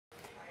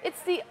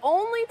It's the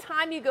only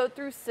time you go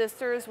through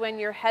Sisters when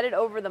you're headed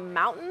over the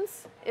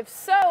mountains. If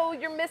so,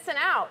 you're missing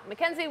out.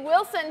 Mackenzie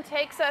Wilson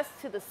takes us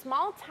to the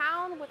small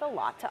town with a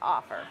lot to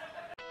offer.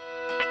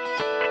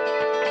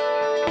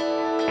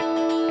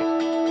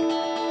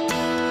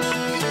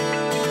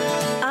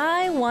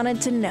 I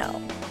wanted to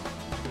know,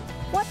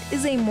 what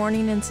is a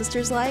morning in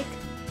Sisters like?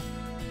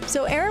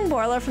 So Erin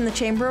Borla from the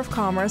Chamber of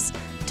Commerce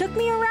took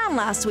me around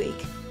last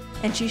week,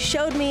 and she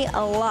showed me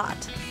a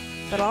lot.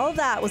 But all of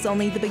that was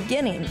only the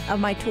beginning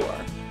of my tour.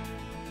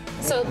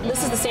 So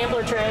this is the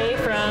sampler tray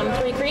from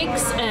Three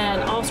Creeks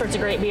and all sorts of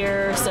great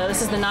beer. So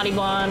this is the Naughty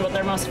Blonde, what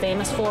they're most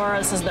famous for.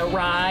 This is the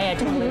rye. I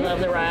totally love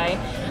the rye.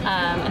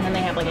 And then they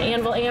have like an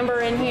Anvil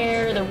Amber in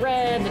here, the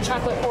red, the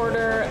chocolate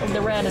porter.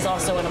 The red is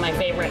also one of my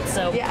favorites.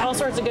 So yeah, all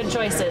sorts of good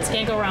choices.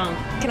 Can't go wrong.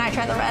 Can I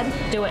try the red?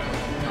 Do it.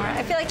 All right.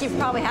 I feel like you've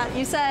probably had,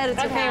 you said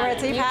it's your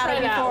favorite, so you've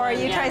had it before.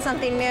 You try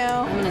something new.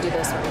 I'm gonna do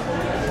this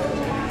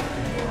one.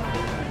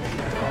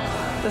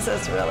 This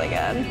is really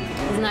good.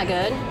 Isn't that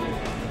good?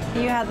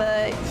 You have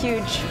the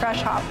huge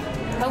Fresh Hop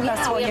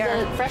Festival we here.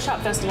 have the Fresh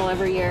Hop Festival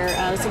every year.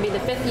 This will be the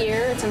 5th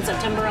year. It's in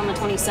September on the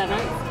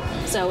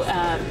 27th. So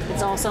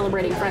it's all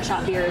celebrating fresh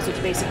hop beers,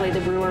 which basically the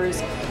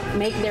brewers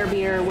make their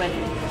beer with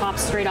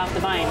hops straight off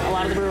the vine. A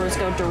lot of the brewers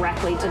go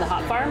directly to the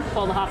hop farm,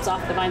 pull the hops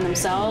off the vine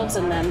themselves,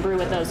 and then brew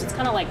with those. It's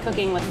kind of like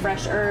cooking with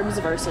fresh herbs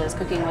versus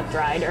cooking with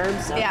dried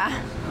herbs. So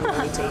yeah.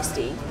 Really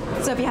tasty.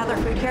 So have you had their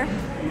food here?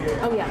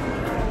 Oh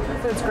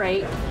yeah, food's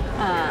great.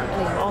 They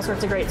have all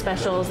sorts of great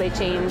specials. They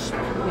change,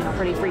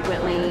 pretty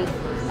frequently.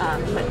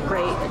 But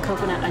great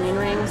coconut onion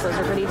rings. Those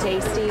are pretty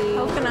tasty.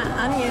 Coconut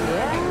onion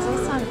rings.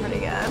 Those sound pretty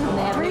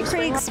good. Three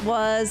Creeks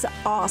was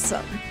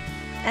awesome.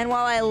 And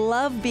while I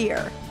love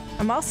beer,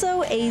 I'm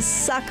also a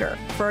sucker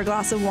for a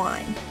glass of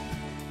wine.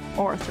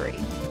 Or three.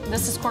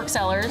 This is Cork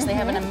Cellars. They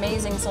have an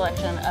amazing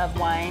selection of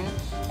wine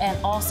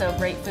and also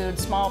great food,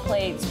 small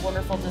plates,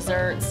 wonderful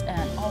desserts,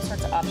 and all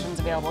sorts of options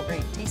available.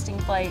 Great tasting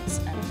flights,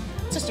 and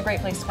it's just a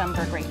great place to come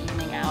for a great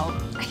evening out.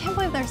 I can't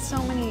believe there's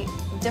so many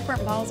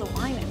different bottles of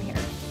wine in here.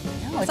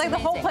 No, it's like amazing. The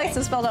whole place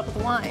is filled up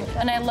with wine.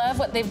 And I love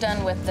what they've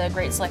done with the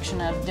great selection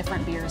of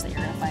different beers that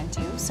you're going to find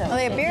too. So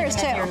they have beers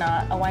too. If you're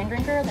not a wine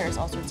drinker, there's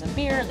all sorts of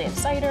beer. They have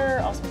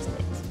cider, all sorts of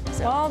things.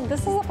 So. Well,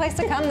 this is a place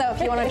to come though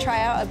if you want to try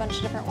out a bunch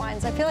of different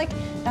wines. I feel like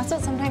that's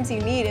what sometimes you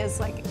need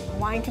is like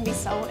wine can be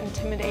so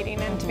intimidating,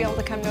 and to be able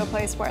to come to a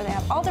place where they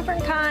have all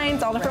different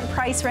kinds, all different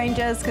price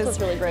ranges. What's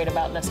really great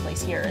about this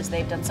place here is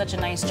they've done such a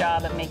nice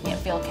job of making it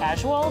feel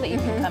casual that you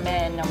can come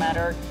in no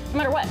matter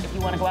what. If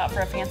you want to go out for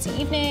a fancy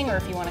evening, or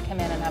if you want to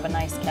come in and have a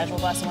nice casual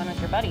glass of wine with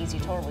your buddies,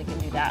 you totally can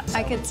do that. So.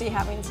 I could see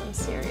having some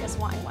serious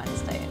wine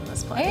Wednesday in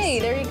this place. Hey,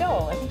 there you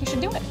go. I think you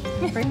should do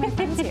it. Bring my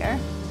friends here.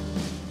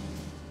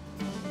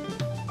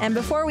 And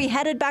before we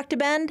headed back to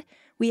Bend,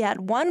 we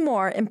had one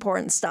more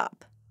important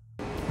stop.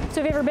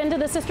 So have you ever been to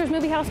the Sisters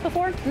Movie House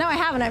before? No, I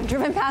haven't. I've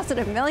driven past it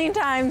a million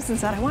times and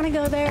said I want to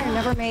go there and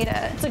never made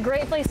it. It's a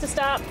great place to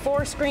stop.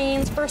 4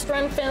 screens, first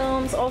run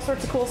films, all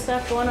sorts of cool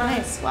stuff going on.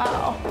 Nice,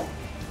 wow.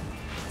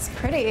 It's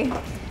pretty.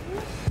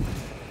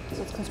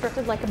 So it's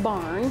constructed like a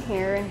barn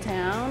here in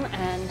town,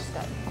 and it's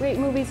got great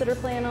movies that are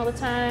playing all the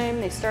time.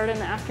 They start in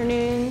the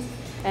afternoon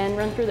and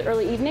run through the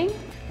early evening.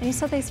 And you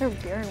said they serve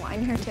beer and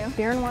wine here too?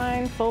 Beer and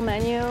wine, full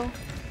menu.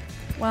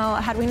 Well,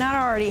 had we not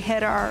already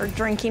hit our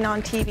drinking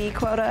on TV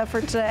quota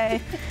for today,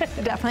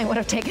 I definitely would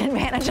have taken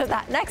advantage of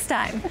that next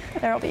time.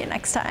 There will be a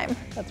next time.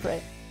 That's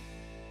right.